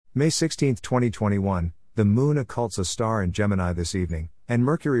May 16, 2021, the Moon occults a star in Gemini this evening, and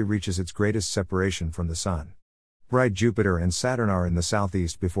Mercury reaches its greatest separation from the Sun. Bright Jupiter and Saturn are in the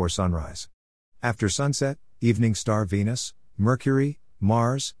southeast before sunrise. After sunset, evening star Venus, Mercury,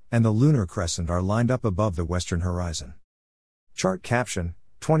 Mars, and the lunar crescent are lined up above the western horizon. Chart caption: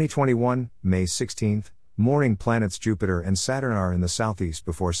 2021, May 16, morning planets Jupiter and Saturn are in the southeast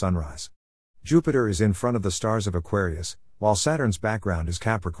before sunrise. Jupiter is in front of the stars of Aquarius, while Saturn's background is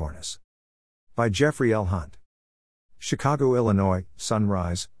Capricornus. By Jeffrey L. Hunt. Chicago, Illinois,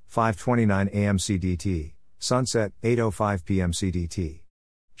 sunrise, 5:29 a.m. CDT, sunset, 8:05 p.m. CDT.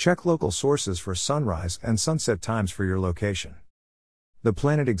 Check local sources for sunrise and sunset times for your location. The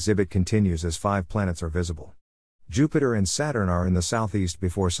planet exhibit continues as 5 planets are visible. Jupiter and Saturn are in the southeast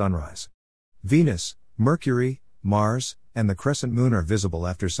before sunrise. Venus, Mercury, Mars, and the crescent moon are visible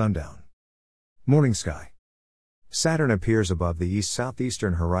after sundown. Morning sky. Saturn appears above the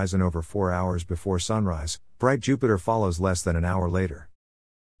east-southeastern horizon over 4 hours before sunrise. Bright Jupiter follows less than an hour later.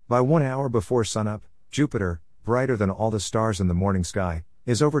 By 1 hour before sunup, Jupiter, brighter than all the stars in the morning sky,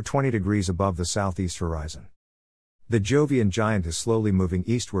 is over 20 degrees above the southeast horizon. The Jovian giant is slowly moving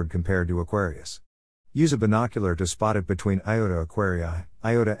eastward compared to Aquarius. Use a binocular to spot it between Iota Aquarii,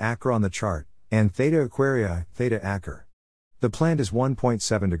 Iota Acra on the chart, and Theta Aquarii, Theta Acra. The planet is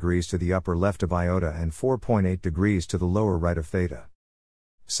 1.7 degrees to the upper left of Iota and 4.8 degrees to the lower right of Theta.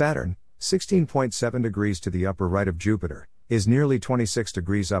 Saturn, 16.7 degrees to the upper right of Jupiter, is nearly 26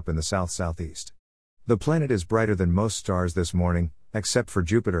 degrees up in the south-southeast. The planet is brighter than most stars this morning, except for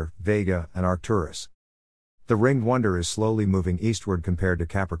Jupiter, Vega, and Arcturus. The ringed wonder is slowly moving eastward compared to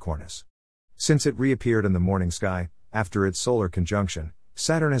Capricornus. Since it reappeared in the morning sky, after its solar conjunction,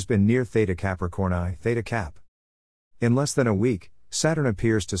 Saturn has been near Theta Capricorni, Theta Cap. In less than a week, Saturn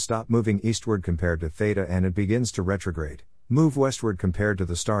appears to stop moving eastward compared to Theta and it begins to retrograde, move westward compared to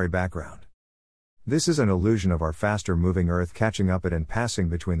the starry background. This is an illusion of our faster moving Earth catching up at and passing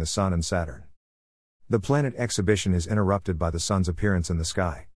between the Sun and Saturn. The planet exhibition is interrupted by the Sun's appearance in the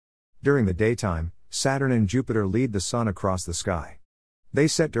sky. During the daytime, Saturn and Jupiter lead the Sun across the sky. They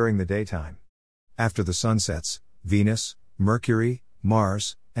set during the daytime. After the Sun sets, Venus, Mercury,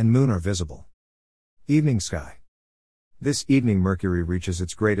 Mars, and Moon are visible. Evening sky. This evening Mercury reaches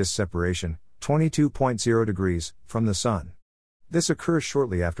its greatest separation, 22.0 degrees, from the Sun. This occurs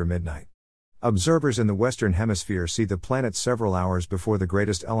shortly after midnight. Observers in the Western Hemisphere see the planet several hours before the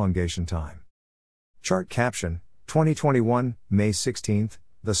greatest elongation time. Chart caption: 2021, May 16,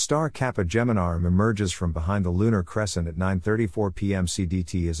 the star Kappa Geminorum emerges from behind the lunar crescent at 9:34 p.m.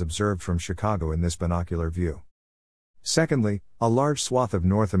 CDT is observed from Chicago in this binocular view. Secondly, a large swath of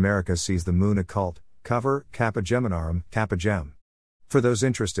North America sees the moon occult, cover, Kappa Geminorum, Kappa Gem. For those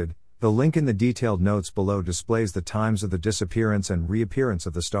interested, the link in the detailed notes below displays the times of the disappearance and reappearance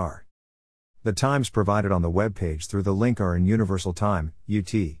of the star. The times provided on the webpage through the link are in Universal Time,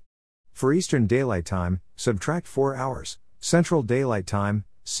 UT. For Eastern Daylight Time, subtract 4 hours, Central Daylight Time,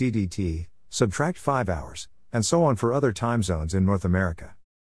 CDT, subtract 5 hours, and so on for other time zones in North America.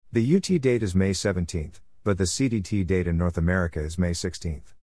 The UT date is May 17, but the CDT date in North America is May 16.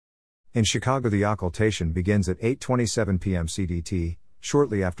 In Chicago the occultation begins at 8:27 p.m. CDT,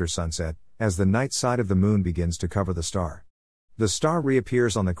 shortly after sunset, as the night side of the moon begins to cover the star. The star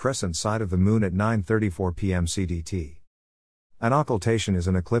reappears on the crescent side of the moon at 9:34 p.m. CDT. An occultation is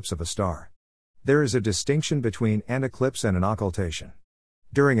an eclipse of a star. There is a distinction between an eclipse and an occultation.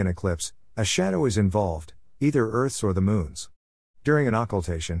 During an eclipse, a shadow is involved, either Earth's or the moon's. During an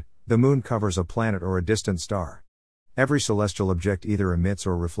occultation, the moon covers a planet or a distant star. Every celestial object either emits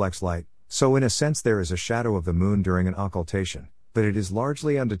or reflects light, so in a sense there is a shadow of the moon during an occultation, but it is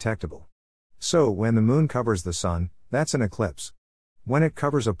largely undetectable. So when the moon covers the sun, that's an eclipse. When it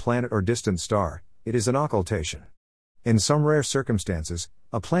covers a planet or distant star, it is an occultation. In some rare circumstances,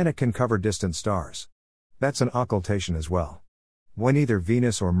 a planet can cover distant stars. That's an occultation as well. When either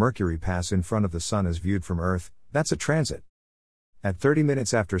Venus or Mercury pass in front of the sun as viewed from Earth, that's a transit. At 30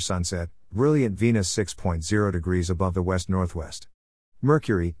 minutes after sunset, brilliant Venus 6.0 degrees above the west-northwest.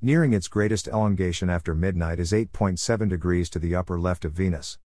 Mercury, nearing its greatest elongation after midnight, is 8.7 degrees to the upper left of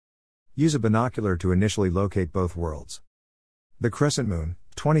Venus. Use a binocular to initially locate both worlds. The crescent moon,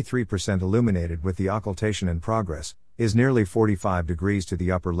 23% illuminated with the occultation in progress, is nearly 45 degrees to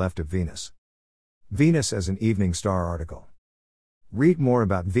the upper left of Venus. Venus as an evening star article. Read more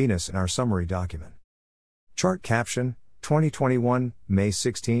about Venus in our summary document. Chart caption: 2021, May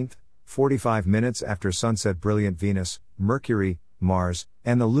 16, 45 minutes after sunset, brilliant Venus, Mercury, Mars,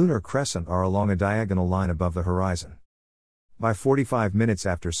 and the lunar crescent are along a diagonal line above the horizon. By 45 minutes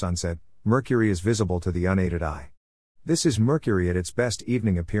after sunset, Mercury is visible to the unaided eye. This is Mercury at its best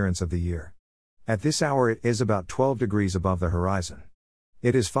evening appearance of the year. At this hour it is about 12 degrees above the horizon.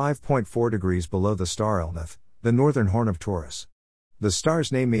 It is 5.4 degrees below the star Elnath, the northern horn of Taurus. The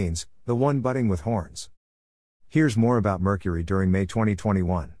star's name means, the one budding with horns. Here's more about Mercury during May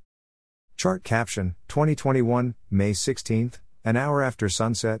 2021. Chart caption, 2021, May 16th, an hour after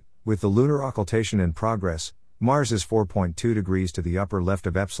sunset, with the lunar occultation in progress, Mars is 4.2 degrees to the upper left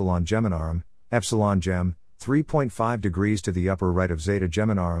of Epsilon Geminorum, Epsilon Gem, 3.5 degrees to the upper right of Zeta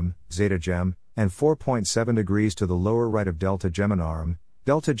Geminorum, Zeta Gem, and 4.7 degrees to the lower right of Delta Geminorum,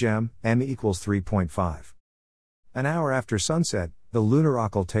 Delta Gem, M equals 3.5. An hour after sunset, the lunar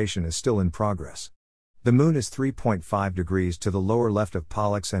occultation is still in progress. The Moon is 3.5 degrees to the lower left of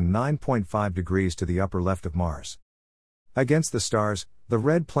Pollux and 9.5 degrees to the upper left of Mars. Against the stars, the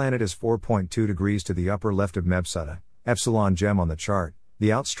red planet is 4.2 degrees to the upper left of Mebsuta, Epsilon Gem on the chart,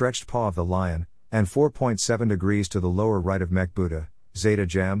 the outstretched paw of the Lion, and 4.7 degrees to the lower right of Mechbuta, Zeta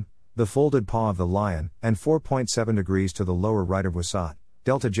Gem, the folded paw of the Lion, and 4.7 degrees to the lower right of Wasat,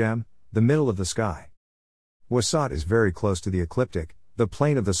 Delta Gem, the middle of the sky. Wasat is very close to the ecliptic, the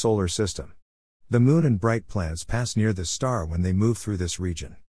plane of the solar system. The Moon and bright planets pass near this star when they move through this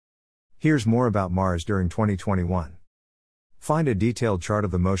region. Here's more about Mars during 2021. Find a detailed chart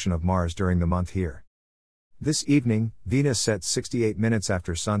of the motion of Mars during the month here. This evening, Venus sets 68 minutes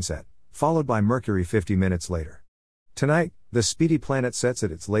after sunset, followed by Mercury 50 minutes later. Tonight, the speedy planet sets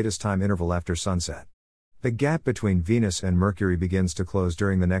at its latest time interval after sunset. The gap between Venus and Mercury begins to close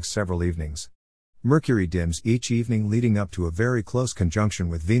during the next several evenings. Mercury dims each evening leading up to a very close conjunction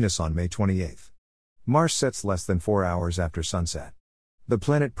with Venus on May 28. Mars sets less than 4 hours after sunset. The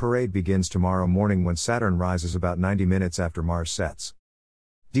planet parade begins tomorrow morning when Saturn rises about 90 minutes after Mars sets.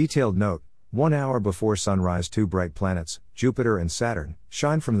 Detailed note, 1 hour before sunrise two bright planets, Jupiter and Saturn,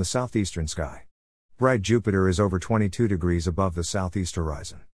 shine from the southeastern sky. Bright Jupiter is over 22 degrees above the southeast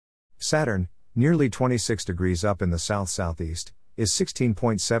horizon. Saturn, nearly 26 degrees up in the south-southeast, is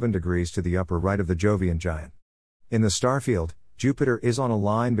 16.7 degrees to the upper right of the Jovian giant. In the starfield, Jupiter is on a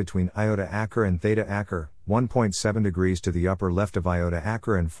line between Iota Acher and Theta Acher, 1.7 degrees to the upper left of Iota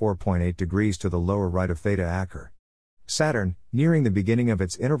Acher and 4.8 degrees to the lower right of Theta Acher. Saturn, nearing the beginning of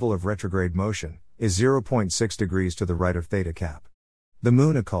its interval of retrograde motion, is 0.6 degrees to the right of Theta Cap. The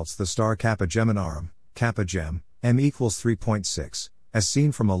Moon occults the star Kappa Geminorum, Kappa Gem, M equals 3.6, as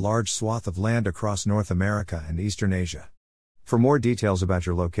seen from a large swath of land across North America and Eastern Asia. For more details about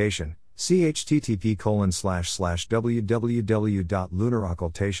your location, see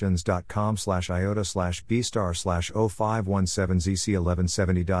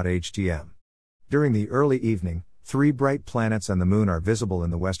http://www.lunaroccultations.com/iota/b*/0517zc1170.htm. During the early evening, 3 bright planets and the Moon are visible in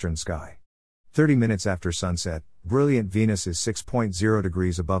the western sky. 30 minutes after sunset, brilliant Venus is 6.0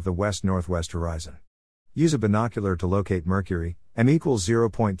 degrees above the west-northwest horizon. Use a binocular to locate Mercury, M equals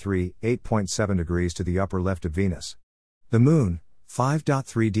 0.3, 8.7 degrees to the upper left of Venus. The Moon,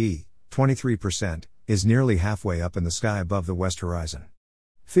 5.3D, 23%, is nearly halfway up in the sky above the west horizon.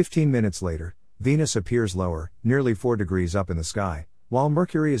 15 minutes later, Venus appears lower, nearly 4 degrees up in the sky, while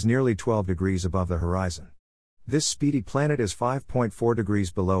Mercury is nearly 12 degrees above the horizon. This speedy planet is 5.4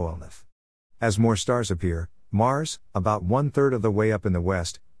 degrees below Elnath. As more stars appear, Mars, about 1/3 of the way up in the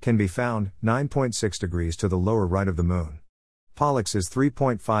west, can be found, 9.6 degrees to the lower right of the Moon. Pollux is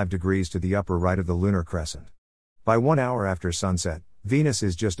 3.5 degrees to the upper right of the lunar crescent. By 1 hour after sunset, Venus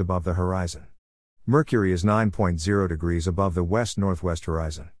is just above the horizon. Mercury is 9.0 degrees above the west-northwest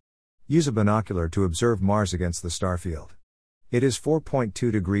horizon. Use a binocular to observe Mars against the starfield. It is 4.2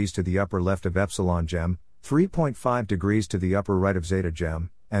 degrees to the upper left of Epsilon Gem, 3.5 degrees to the upper right of Zeta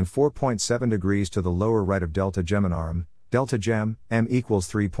Gem, and 4.7 degrees to the lower right of Delta Geminorum, Delta Gem, M equals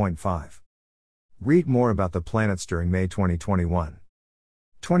 3.5. Read more about the planets during May 2021.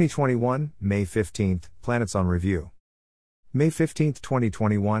 2021, May 15th, Planets on Review. May 15th,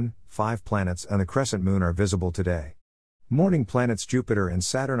 2021, 5 planets and the crescent moon are visible today. Morning planets Jupiter and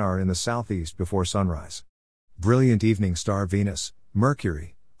Saturn are in the southeast before sunrise. Brilliant evening star Venus,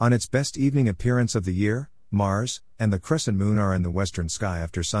 Mercury, on its best evening appearance of the year, Mars, and the crescent moon are in the western sky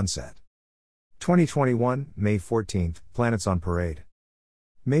after sunset. 2021, May 14th, Planets on Parade.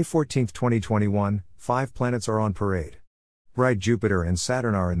 May 14th, 2021, 5 planets are on parade. Bright Jupiter and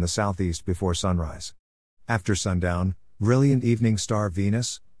Saturn are in the southeast before sunrise. After sundown, brilliant evening star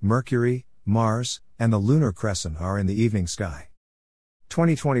Venus, Mercury, Mars, and the lunar crescent are in the evening sky.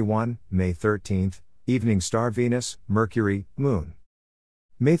 2021, May 13th, evening star Venus, Mercury, Moon.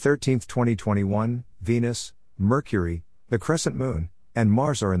 May 13th, 2021, Venus, Mercury, the crescent moon, and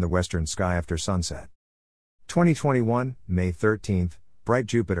Mars are in the western sky after sunset. 2021, May 13th, bright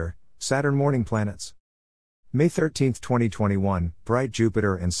Jupiter, Saturn morning planets. May 13, 2021, bright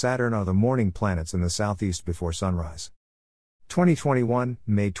Jupiter and Saturn are the morning planets in the southeast before sunrise. 2021,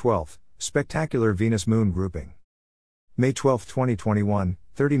 May 12, spectacular Venus-Moon grouping. May 12, 2021,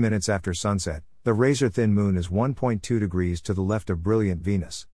 30 minutes after sunset, the razor-thin moon is 1.2 degrees to the left of brilliant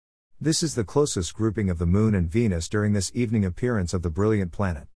Venus. This is the closest grouping of the Moon and Venus during this evening appearance of the brilliant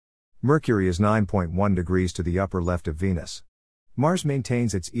planet. Mercury is 9.1 degrees to the upper left of Venus. Mars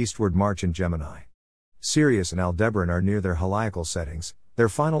maintains its eastward march in Gemini. Sirius and Aldebaran are near their heliacal settings, their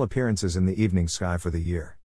final appearances in the evening sky for the year.